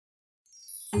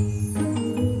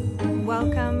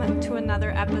Welcome to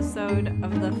another episode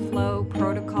of the Flow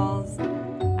Protocols.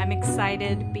 I'm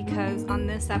excited because on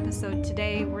this episode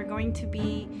today, we're going to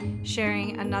be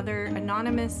sharing another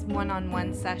anonymous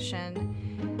one-on-one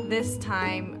session, this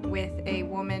time with a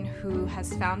woman who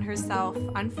has found herself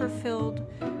unfulfilled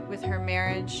with her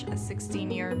marriage, a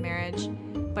 16-year marriage,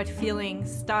 but feeling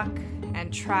stuck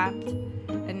and trapped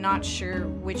and not sure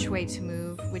which way to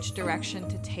move, which direction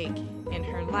to take in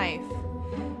her life.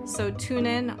 So tune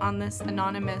in on this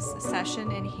anonymous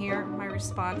session and hear my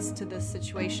response to this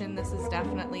situation. This is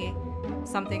definitely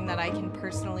something that I can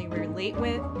personally relate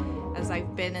with, as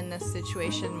I've been in this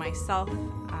situation myself,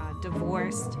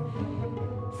 divorced,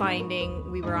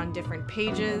 finding we were on different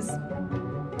pages,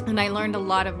 and I learned a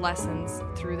lot of lessons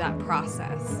through that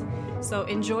process. So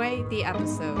enjoy the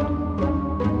episode.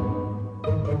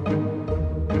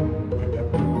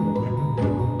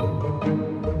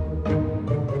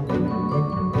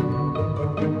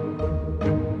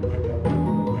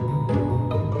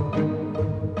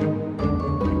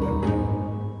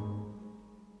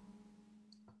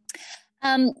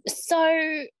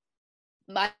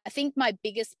 I think my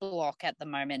biggest block at the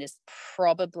moment is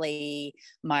probably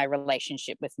my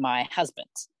relationship with my husband.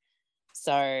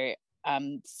 So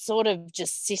I'm sort of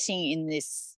just sitting in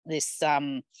this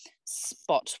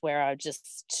spot where I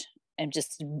am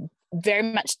just very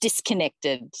much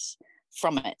disconnected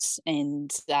from it,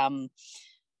 and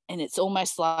it's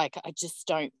almost like I just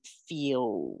don't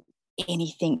feel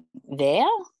anything there.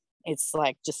 It's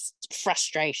like just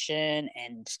frustration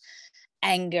and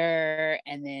anger,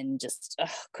 and then just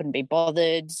couldn't be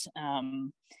bothered. So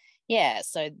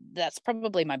that's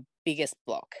probably my biggest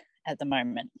block at the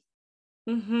moment.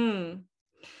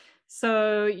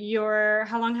 So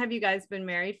how long have you guys been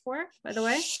married for, by the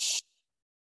way?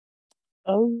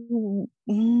 I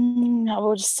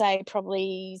would say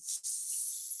probably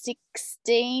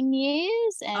 16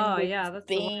 years. And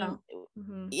that's a while.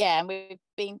 Yeah, and we've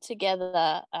been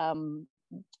together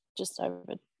just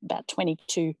over about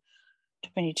 22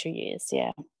 years.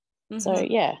 Yeah. So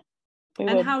yeah.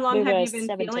 How long have you been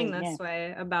 17, feeling this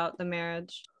way about the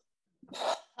marriage?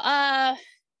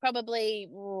 Probably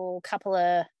a couple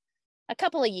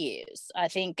of years. I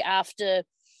think after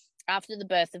the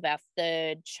birth of our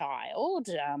third child,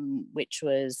 which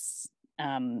was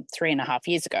 3.5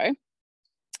 years ago,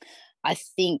 I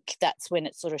think that's when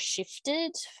it sort of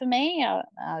shifted for me.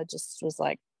 I just was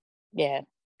like,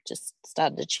 just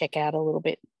started to check out a little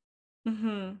bit.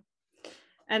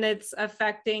 And it's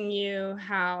affecting you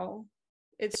how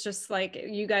it's just like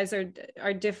you guys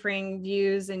are differing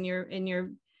views in your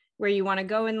where you want to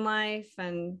go in life.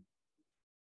 And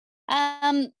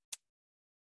I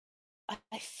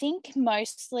think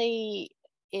mostly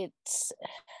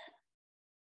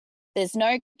there's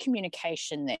no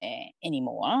communication there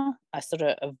anymore. I sort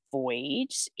of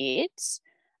avoid it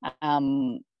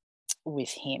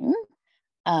with him.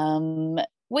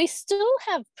 We still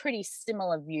have pretty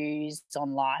similar views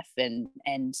on life and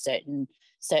certain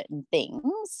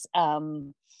things,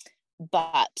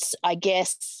 but I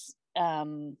guess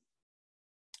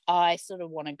I sort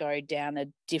of want to go down a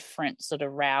different sort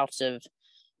of route of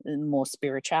more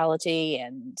spirituality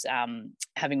and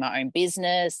having my own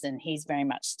business, and he's very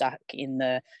much stuck in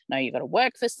you've got to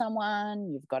work for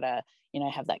someone, you've got to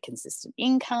have that consistent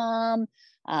income.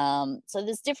 So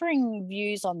there's differing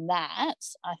views on that,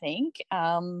 I think.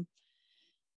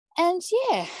 There's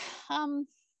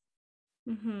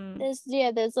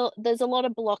a lot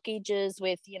of blockages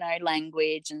with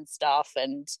language and stuff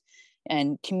and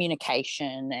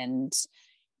communication, and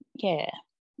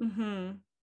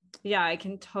Yeah, I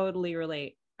can totally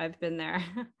relate. I've been there.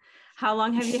 How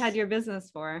long have you had your business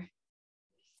for?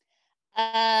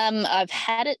 I've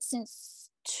had it since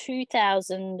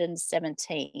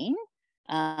 2017,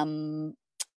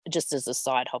 just as a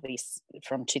side hobby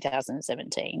from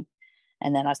 2017.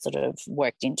 And then I sort of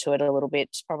worked into it a little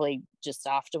bit, probably just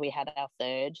after we had our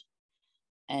third.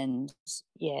 And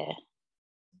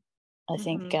I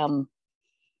think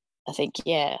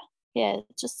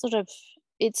just sort of,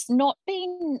 it's not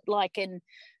been like an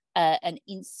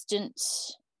instant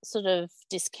sort of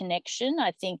disconnection.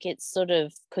 I think it's sort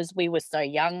of because we were so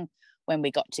young when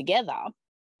we got together.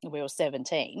 We were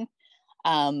 17,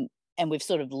 and we've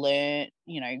sort of learned,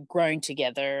 grown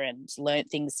together and learned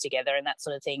things together and that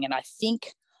sort of thing. And I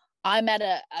think I'm at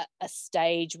a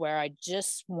stage where I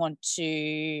just want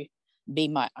to be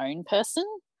my own person.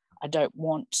 I don't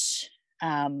want,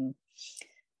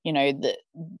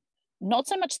 not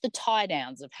so much the tie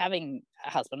downs of having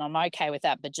a husband. I'm okay with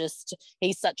that, but just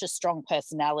he's such a strong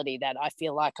personality that I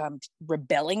feel like I'm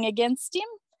rebelling against him,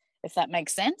 if that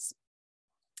makes sense.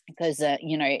 because,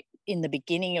 in the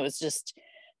beginning it was just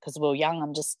because we were young,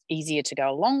 I'm just easier to go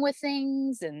along with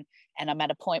things. And I'm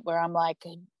at a point where I'm like,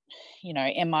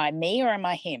 am I me or am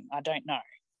I him? I don't know.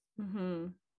 Mm-hmm.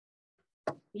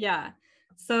 Yeah.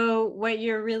 So what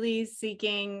you're really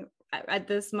seeking at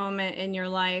this moment in your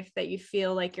life that you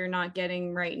feel like you're not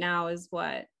getting right now is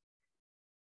what?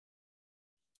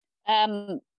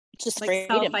 Just Like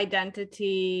freedom.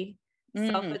 self-identity,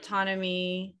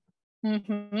 self-autonomy.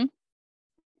 Mm-hmm.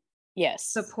 Yes,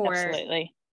 Support.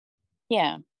 absolutely.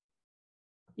 Yeah.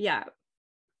 Yeah.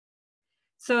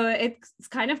 So it's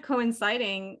kind of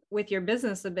coinciding with your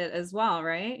business a bit as well,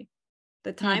 right?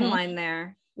 The timeline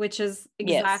there, which is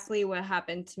exactly what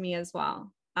happened to me as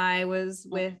well. I was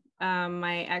with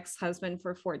my ex-husband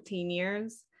for 14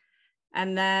 years.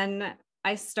 And then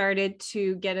I started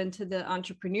to get into the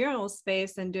entrepreneurial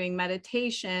space and doing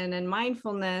meditation and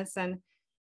mindfulness. And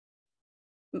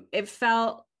it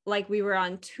felt like we were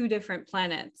on two different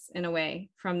planets in a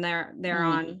way from there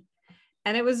on.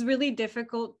 And it was really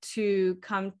difficult to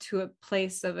come to a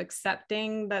place of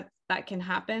accepting that that can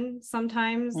happen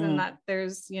sometimes, and that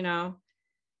there's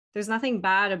nothing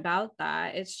bad about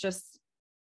that. It's just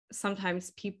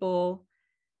sometimes people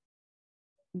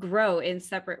grow in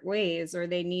separate ways, or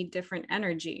they need different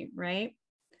energy, right?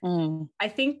 I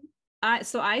think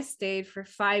I stayed for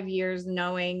 5 years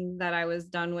knowing that I was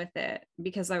done with it,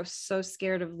 because I was so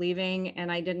scared of leaving, and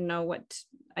I didn't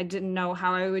know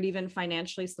how I would even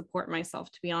financially support myself,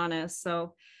 to be honest.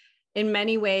 So in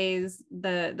many ways,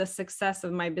 the success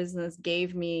of my business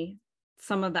gave me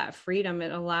some of that freedom.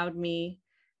 It allowed me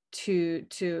to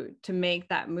make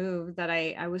that move that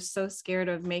I was so scared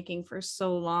of making for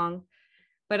so long.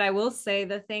 But I will say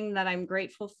the thing that I'm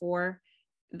grateful for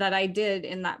that I did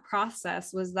in that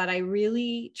process was that I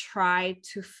really tried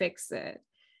to fix it.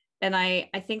 And I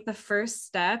think the first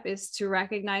step is to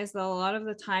recognize that a lot of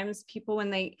the times people, when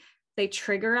they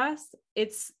trigger us,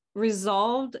 it's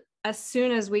resolved as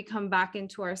soon as we come back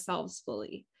into ourselves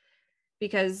fully,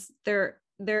 because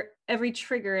every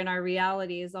trigger in our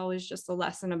reality is always just a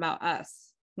lesson about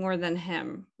us more than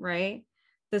him, right?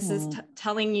 This is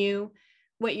telling you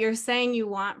what you're saying you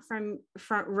want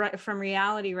from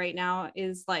reality right now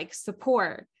is like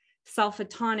support,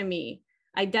 self-autonomy,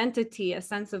 identity, a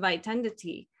sense of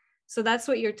identity. So that's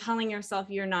what you're telling yourself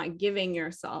you're not giving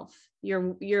yourself.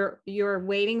 You're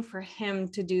waiting for him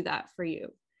to do that for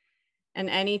you. And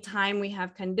anytime we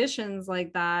have conditions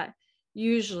like that,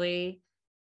 usually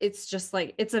it's just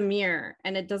like it's a mirror,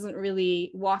 and it doesn't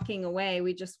really walking away.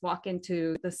 We just walk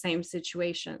into the same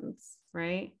situations,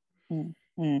 right?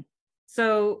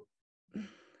 So,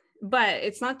 but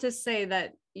it's not to say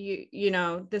that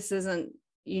this isn't,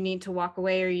 you need to walk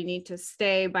away or you need to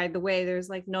stay. By the way, there's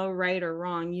like no right or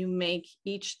wrong. You make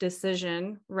each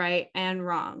decision right and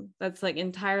wrong. That's like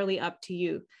entirely up to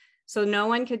you. So no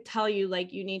one could tell you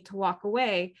like you need to walk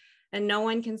away, and no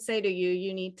one can say to you,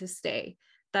 you need to stay.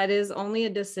 That is only a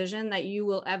decision that you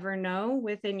will ever know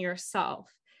within yourself.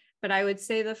 But I would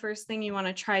say the first thing you want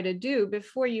to try to do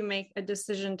before you make a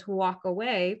decision to walk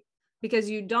away, because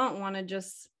you don't want to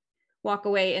just walk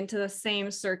away into the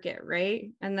same circuit,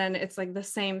 right? And then it's like the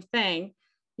same thing.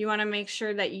 You want to make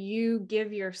sure that you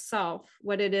give yourself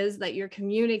what it is that you're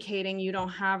communicating you don't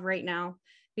have right now.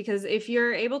 Because if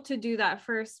you're able to do that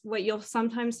first, what you'll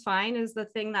sometimes find is the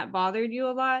thing that bothered you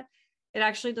a lot, it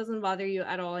actually doesn't bother you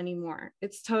at all anymore.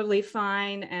 It's totally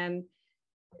fine. And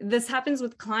this happens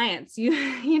with clients.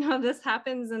 This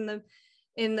happens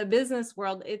in the business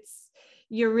world.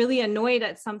 You're really annoyed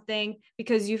at something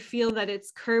because you feel that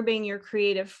it's curbing your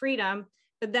creative freedom.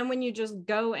 But then when you just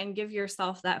go and give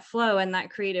yourself that flow and that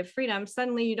creative freedom,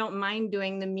 suddenly you don't mind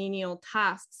doing the menial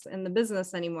tasks in the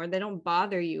business anymore. They don't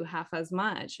bother you half as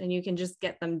much, and you can just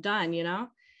get them done, And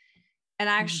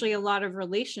actually, a lot of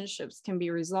relationships can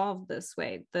be resolved this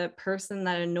way. The person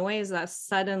that annoys us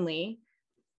suddenly,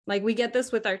 like we get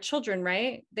this with our children,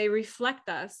 right? They reflect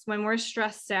us when we're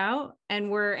stressed out and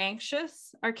we're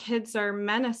anxious. Our kids are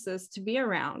menaces to be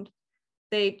around.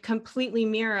 They completely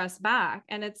mirror us back.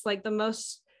 And it's like the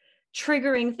most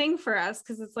triggering thing for us,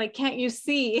 because it's like, can't you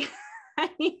see? I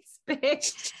need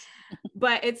space.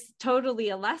 But it's totally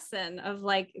a lesson of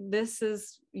like, this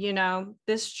is,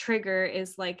 this trigger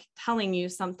is like telling you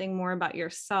something more about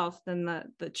yourself than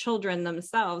the children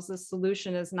themselves. The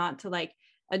solution is not to like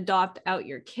adopt out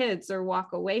your kids or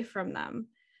walk away from them.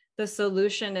 The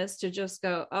solution is to just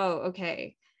go, oh,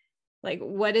 okay, like,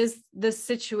 what is this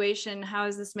situation? How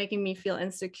is this making me feel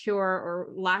insecure or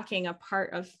lacking a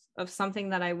part of something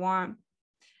that I want?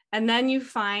 And then you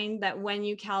find that when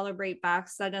you calibrate back,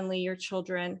 suddenly your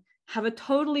children have a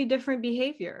totally different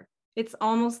behavior. It's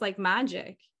almost like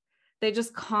magic. they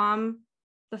just calm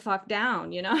the fuck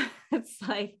down, you know? It's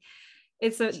like,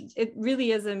 it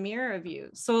really is a mirror of you.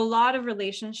 So a lot of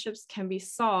relationships can be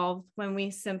solved when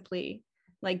we simply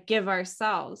like give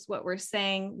ourselves what we're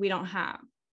saying we don't have.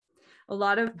 A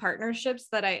lot of partnerships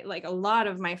that I like, a lot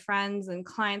of my friends and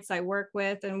clients I work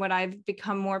with, and what I've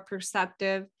become more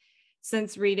perceptive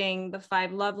since reading the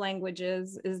 5 love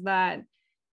languages, is that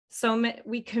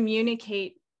we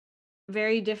communicate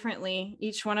very differently.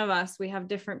 Each one of us, we have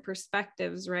different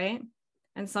perspectives, right?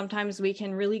 And sometimes we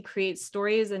can really create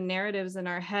stories and narratives in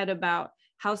our head about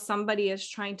how somebody is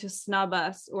trying to snub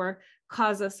us or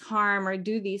cause us harm or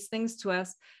do these things to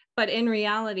us. But in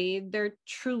reality, they're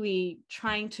truly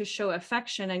trying to show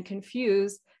affection and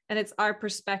confuse. And it's our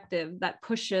perspective that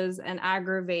pushes and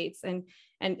aggravates and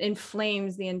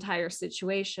inflames the entire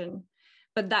situation.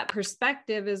 But that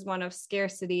perspective is one of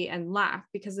scarcity and lack,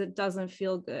 because it doesn't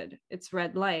feel good. It's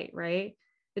red light, right?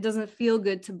 It doesn't feel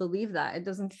good to believe that. It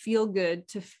doesn't feel good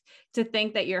to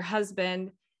think that your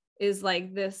husband is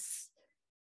like this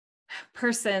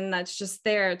person that's just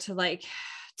there to like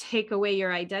take away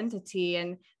your identity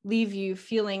and leave you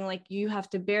feeling like you have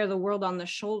to bear the world on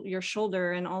your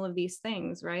shoulder and all of these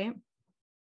things, right?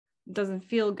 It doesn't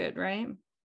feel good, right?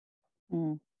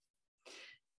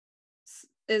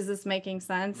 Is this making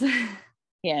sense?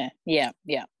 Yeah.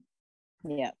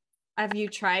 Have you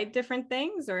tried different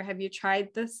things, or have you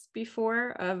tried this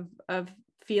before of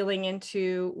feeling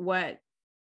into what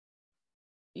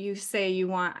you say you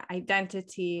want,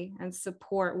 identity and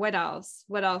support? What else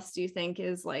do you think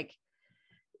is like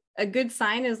a good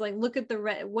sign? Is like, look at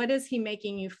what is he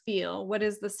making you feel? What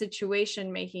is the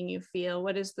situation making you feel?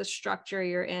 What is the structure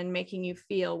you're in making you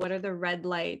feel? What are the red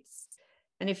lights?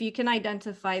 And if you can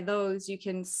identify those, you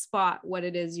can spot what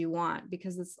it is you want,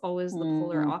 because it's always the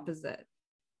polar opposite.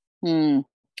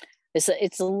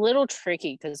 It's a little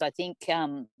tricky, because I think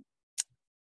in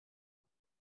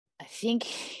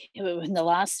the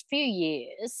last few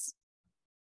years,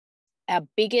 our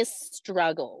biggest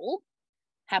struggle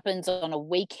happens on a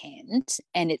weekend,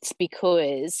 and it's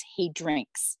because he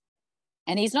drinks,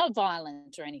 and he's not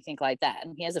violent or anything like that,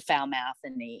 and he has a foul mouth,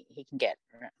 and he can get,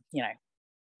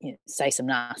 say some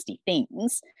nasty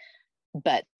things,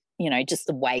 but just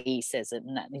the way he says it,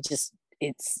 and that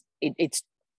it's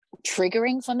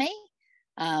triggering for me.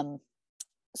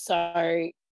 So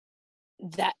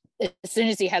that as soon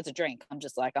as he has a drink, I'm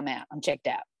just like, I'm out, I'm checked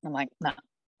out. I'm like, no,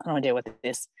 I don't want to deal with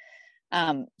this.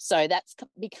 So that's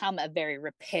become a very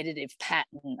repetitive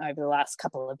pattern over the last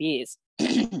couple of years.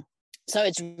 So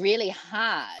it's really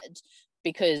hard,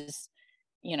 because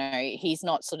he's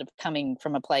not sort of coming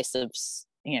from a place of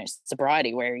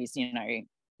sobriety where he's we're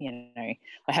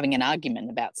having an argument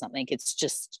about something. It's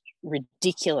just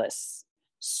ridiculous,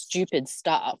 stupid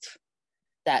stuff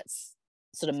that's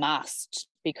sort of masked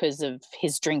because of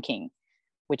his drinking,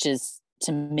 which is,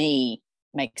 to me,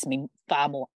 makes me far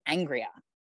more angrier.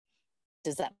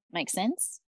 Does that make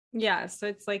sense? Yeah. So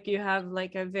it's like you have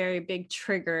like a very big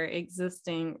trigger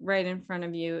existing right in front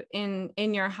of you in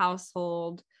your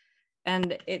household,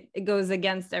 and it goes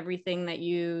against everything that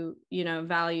you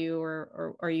value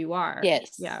or you are.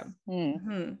 Yes. Yeah.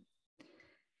 Mm-hmm.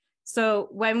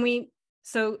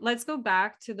 So let's go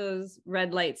back to those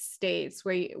red light states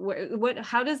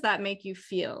how does that make you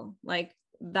feel? Like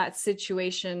that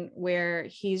situation where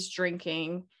he's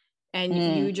drinking and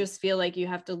you just feel like you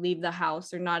have to leave the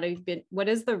house or not even, what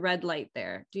is the red light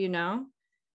there? Do you know?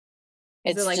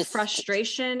 Is it like just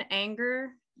frustration, anger,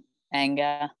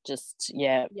 just,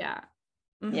 yeah. Yeah.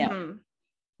 Mm-hmm. Yeah.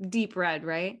 Deep red,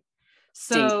 right?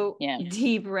 So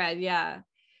deep red. Yeah.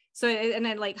 So, and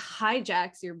it like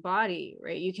hijacks your body,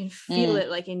 right? You can feel it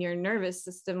like in your nervous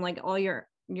system, like all your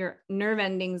nerve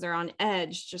endings are on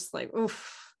edge, just like,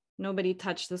 oof, nobody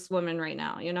touch this woman right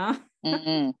now,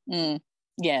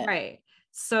 Yeah. Right.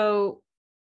 So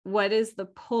what is the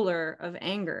polar of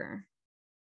anger?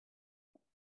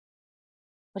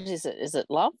 What is it? Is it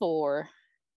love or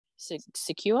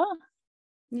secure?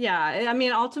 Yeah. I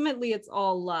mean, ultimately it's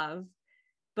all love,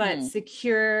 but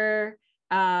secure,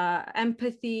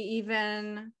 empathy,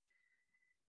 even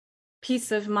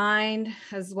peace of mind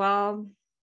as well.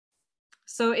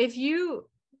 So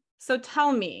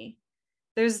tell me,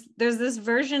 there's this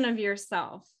version of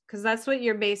yourself, because that's what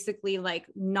you're basically like,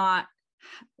 not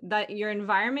that your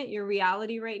environment, your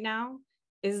reality right now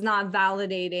is not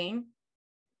validating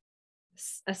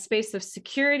a space of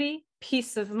security,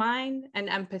 peace of mind, and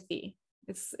empathy.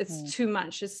 It's too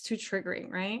much. It's too triggering,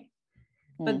 right?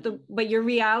 But your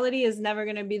reality is never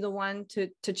going to be the one to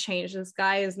change. This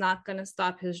guy is not going to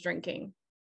stop his drinking.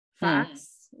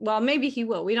 Facts. Well, maybe he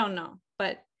will. We don't know.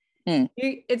 But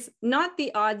It's not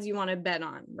the odds you want to bet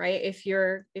on, right? If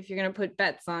you're going to put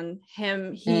bets on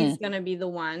him, he's going to be the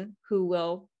one who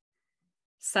will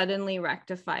suddenly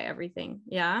rectify everything.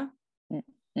 Yeah.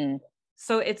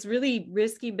 So it's really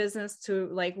risky business to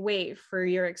like wait for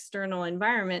your external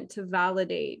environment to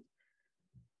validate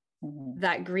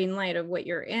that green light of what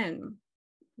you're in.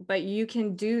 But you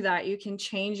can do that. You can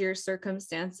change your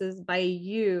circumstances by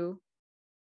you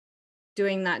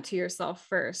doing that to yourself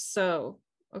first. So,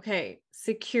 okay,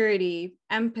 security,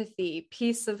 empathy,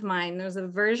 peace of mind. There's a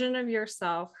version of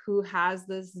yourself who has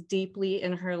this deeply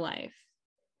in her life.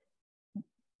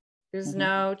 There's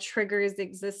no triggers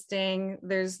existing.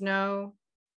 There's no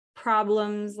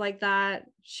problems like that.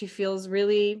 She feels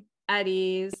really at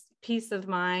ease, peace of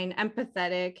mind,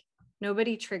 empathetic.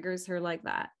 Nobody triggers her like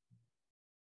that.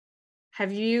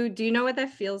 Do you know what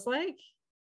that feels like?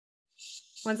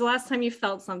 When's the last time you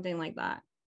felt something like that?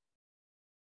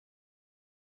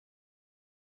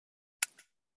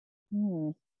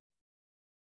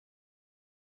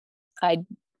 I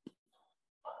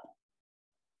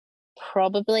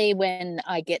probably when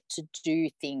I get to do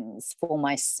things for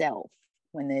myself,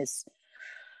 when there's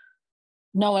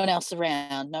no one else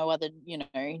around, no other,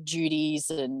 duties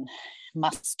and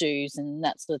must-dos and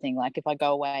that sort of thing. Like if I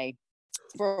go away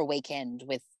for a weekend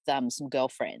with some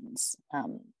girlfriends,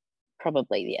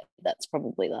 probably, that's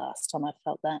probably the last time I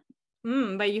felt that.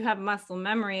 But you have muscle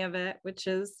memory of it, which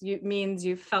means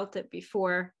you've felt it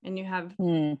before and you have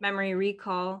memory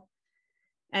recall.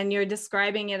 And you're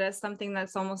describing it as something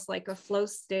that's almost like a flow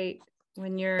state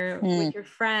when you're with your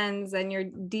friends and you're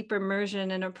deep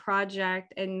immersion in a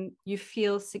project and you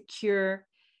feel secure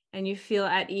and you feel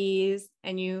at ease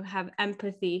and you have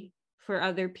empathy for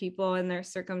other people and their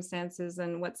circumstances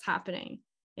and what's happening.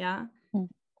 Yeah.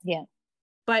 Yeah.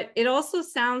 But it also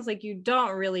sounds like you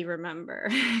don't really remember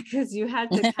because you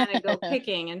had to kind of go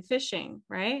picking and fishing,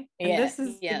 right? And this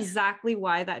is exactly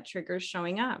why that trigger is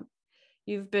showing up.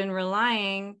 You've been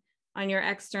relying on your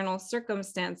external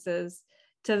circumstances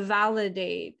to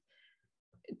validate.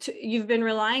 You've been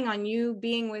relying on you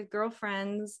being with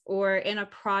girlfriends or in a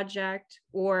project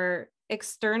or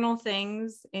external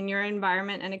things in your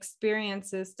environment and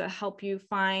experiences to help you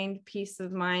find peace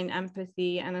of mind,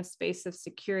 empathy, and a space of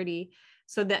security.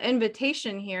 So the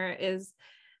invitation here is,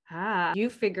 you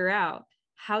figure out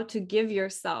how to give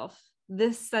yourself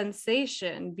this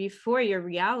sensation before your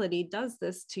reality does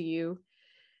this to you.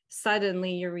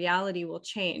 Suddenly your reality will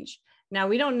change. Now,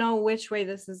 we don't know which way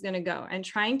this is going to go. And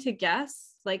trying to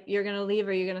guess, like you're going to leave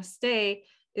or you're going to stay,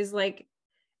 is like,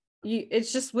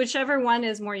 it's just whichever one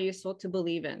is more useful to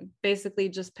believe in. Basically,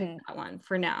 just pick that one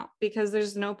for now, because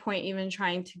there's no point even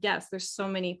trying to guess. There's so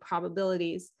many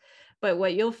probabilities. But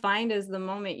what you'll find is the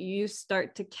moment you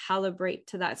start to calibrate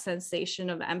to that sensation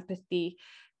of empathy,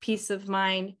 peace of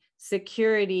mind,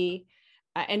 security,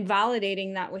 and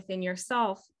validating that within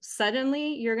yourself,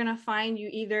 suddenly you're going to find you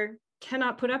either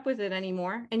cannot put up with it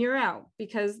anymore and you're out,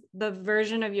 because the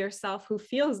version of yourself who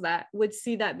feels that would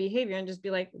see that behavior and just be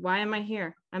like, why am I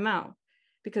here? I'm out,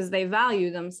 because they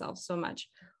value themselves so much.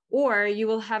 Or you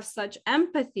will have such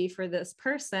empathy for this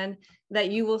person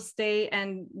that you will stay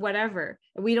and whatever.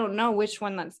 We don't know which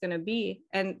one that's going to be.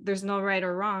 And there's no right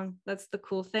or wrong. That's the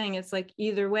cool thing. It's like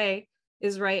either way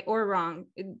is right or wrong.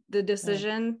 The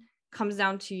decision comes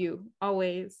down to you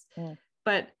always.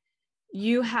 But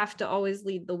you have to always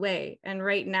lead the way. And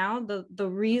right now, the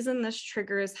reason this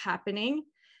trigger is happening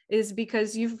is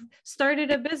because you've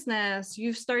started a business,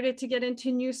 you've started to get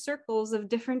into new circles of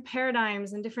different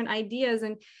paradigms and different ideas,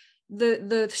 and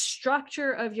the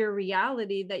structure of your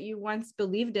reality that you once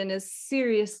believed in is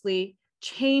seriously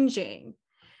changing.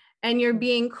 And you're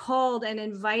being called and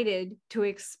invited to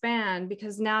expand,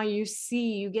 because now you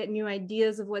get new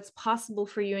ideas of what's possible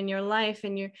for you in your life,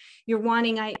 and you're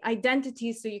wanting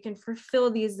identity so you can fulfill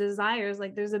these desires.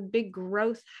 Like there's a big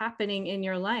growth happening in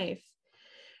your life,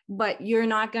 but you're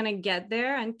not going to get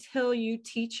there until you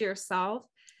teach yourself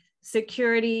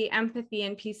security, empathy,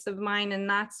 and peace of mind. And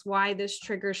that's why this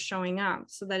trigger is showing up,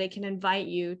 so that it can invite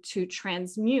you to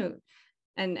transmute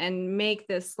and make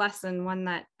this lesson one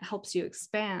that helps you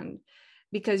expand,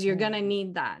 because you're going to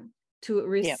need that to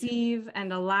receive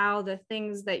and allow the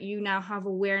things that you now have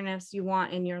awareness you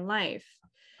want in your life.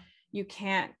 You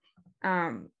can't,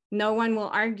 no one will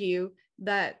argue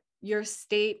that your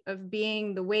state of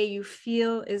being, the way you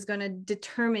feel, is going to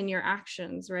determine your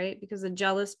actions, right? Because a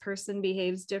jealous person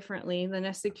behaves differently than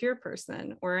a secure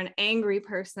person, or an angry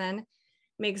person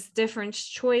makes different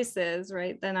choices,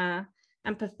 right, than a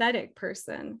empathetic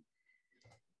person.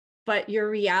 But your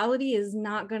reality is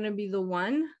not going to be the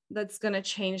one that's going to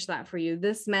change that for you.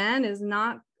 This man is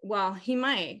not well, he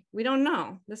might. We don't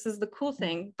know. This is the cool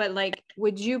thing. But like,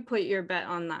 would you put your bet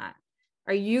on that?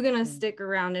 Are you going to stick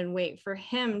around and wait for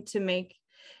him to make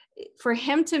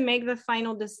the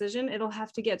final decision? It'll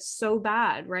have to get so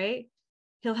bad, right?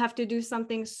 He'll have to do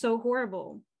something so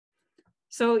horrible.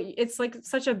 So it's like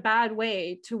such a bad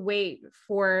way to wait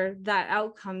for that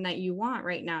outcome that you want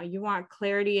right now. You want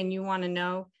clarity and you want to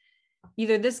know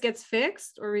either this gets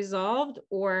fixed or resolved,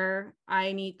 or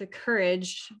I need the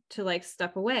courage to like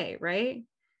step away, right?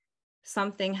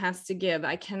 Something has to give.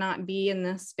 I cannot be in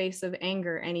this space of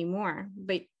anger anymore.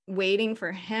 But waiting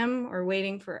for him or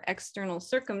waiting for external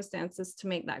circumstances to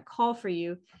make that call for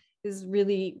you is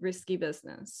really risky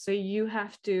business. So you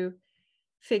have to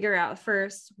figure out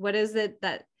first, what is it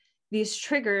that these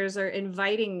triggers are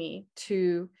inviting me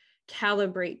to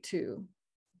calibrate to?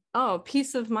 Oh,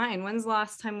 peace of mind. When's the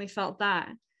last time we felt that?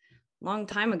 Long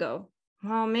time ago.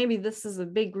 Well, maybe this is a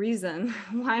big reason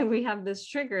why we have this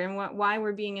trigger and why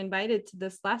we're being invited to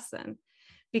this lesson,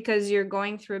 because you're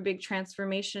going through a big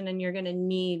transformation and you're going to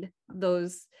need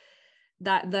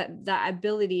that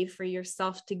ability for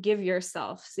yourself to give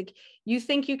yourself. So you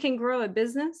think you can grow a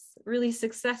business really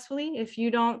successfully if you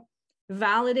don't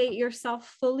validate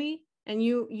yourself fully and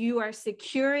you are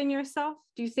secure in yourself?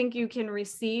 Do you think you can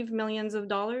receive millions of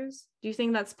dollars? Do you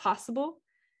think that's possible?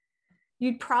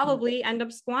 You'd probably end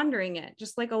up squandering it,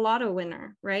 just like a lotto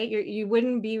winner, right? You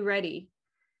wouldn't be ready.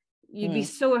 You'd be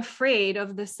so afraid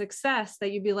of the success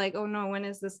that you'd be like, oh no, when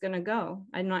is this going to go?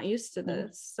 I'm not used to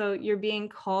this. So you're being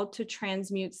called to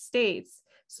transmute states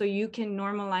so you can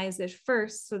normalize it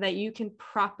first so that you can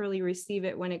properly receive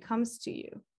it when it comes to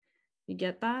you. You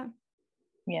get that?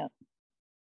 Yeah.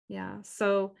 Yeah.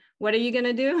 So what are you going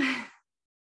to do?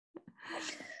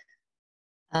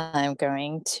 I'm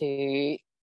going to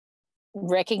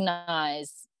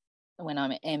recognize when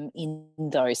I am in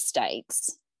those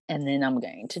states, and then I'm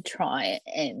going to try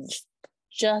and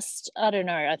just, I don't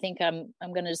know, I think I'm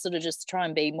going to sort of just try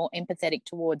and be more empathetic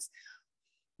towards,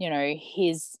 you know,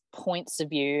 his points of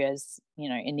view, as, you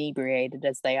know, inebriated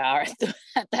as they are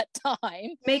at that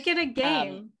time. Make it a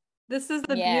game. This is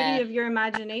the beauty of your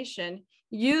imagination.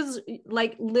 Use,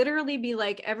 like, literally be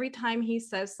like, every time he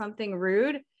says something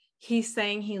rude, he's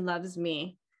saying he loves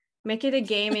me. Make it a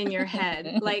game in your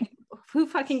head. Like, who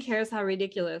fucking cares how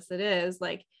ridiculous it is?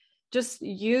 Like, just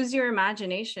use your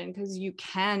imagination, because you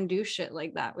can do shit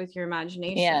like that with your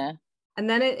imagination. Yeah. And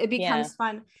then it becomes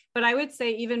fun. But I would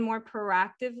say even more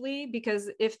proactively, because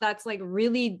if that's like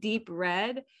really deep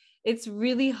red, it's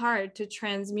really hard to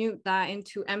transmute that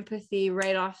into empathy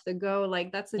right off the go.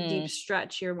 Like, that's a deep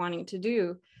stretch you're wanting to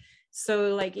do.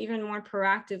 So like, even more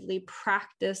proactively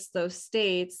practice those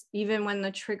states, even when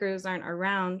the triggers aren't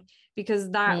around,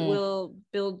 because that will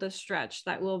build the stretch,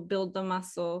 that will build the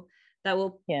muscle, that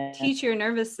will teach your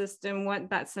nervous system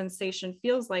what that sensation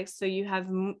feels like. So you have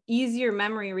easier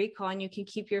memory recall and you can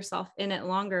keep yourself in it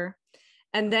longer.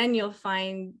 And then you'll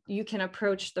find you can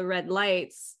approach the red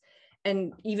lights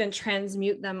and even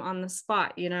transmute them on the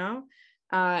spot, you know,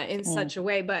 in such a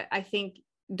way. But I think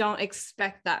don't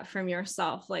expect that from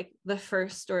yourself, like the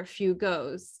first or a few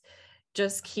goes.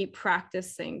 Just keep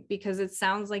practicing, because it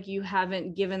sounds like you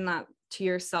haven't given that to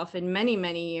yourself in many,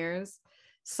 many years.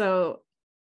 So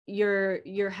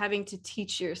you're having to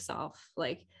teach yourself,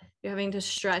 like you're having to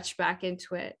stretch back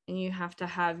into it, and you have to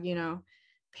have, you know,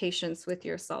 patience with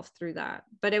yourself through that.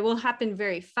 But it will happen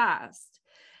very fast.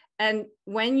 And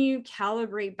when you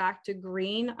calibrate back to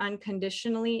green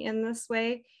unconditionally in this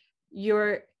way,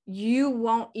 you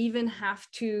won't even have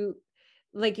to,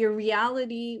 like, your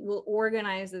reality will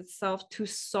organize itself to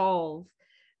solve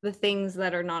the things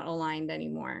that are not aligned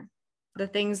anymore, the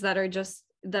things that are just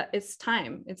that it's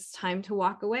time to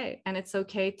walk away. And it's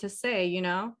okay to say, you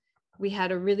know, we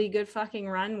had a really good fucking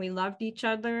run, we loved each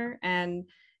other, and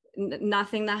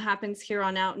nothing that happens here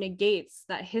on out negates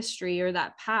that history or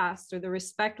that past or the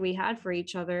respect we had for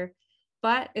each other.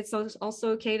 But it's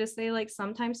also okay to say, like,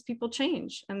 sometimes people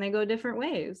change and they go different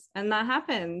ways, and that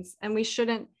happens, and we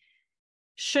shouldn't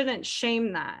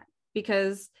shame that.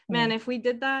 Because man, if we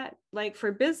did that, like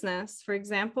for business, for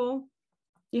example,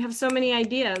 you have so many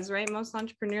ideas, right? Most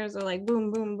entrepreneurs are like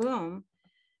boom, boom, boom.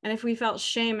 And if we felt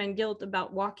shame and guilt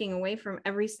about walking away from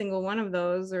every single one of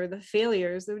those, or the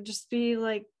failures, it would just be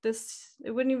like this,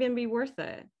 it wouldn't even be worth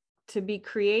it to be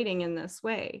creating in this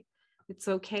way. It's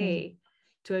okay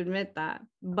to admit that,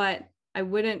 but I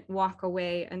wouldn't walk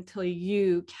away until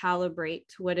you calibrate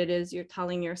to what it is you're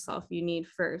telling yourself you need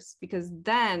first, because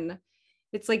then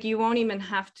it's like you won't even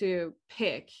have to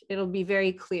pick. It'll be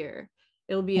very clear.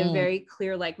 It'll be a very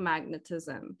clear, like,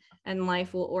 magnetism, and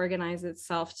life will organize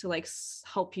itself to like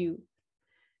help you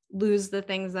lose the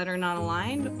things that are not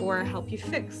aligned or help you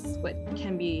fix what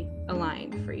can be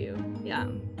aligned for you. Yeah.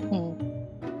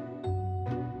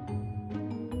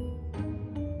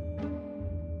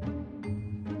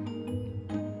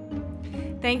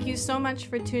 Thank you so much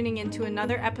for tuning into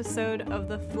another episode of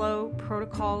the Flow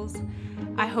Protocols.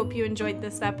 I hope you enjoyed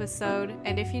this episode,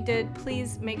 and if you did,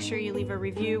 please make sure you leave a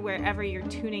review wherever you're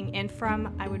tuning in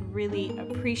from. I would really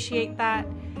appreciate that.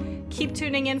 Keep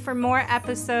tuning in for more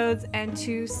episodes, and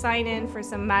to sign in for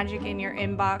some magic in your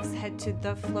inbox, head to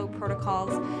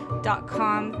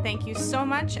theflowprotocols.com. Thank you so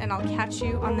much, and I'll catch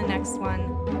you on the next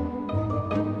one.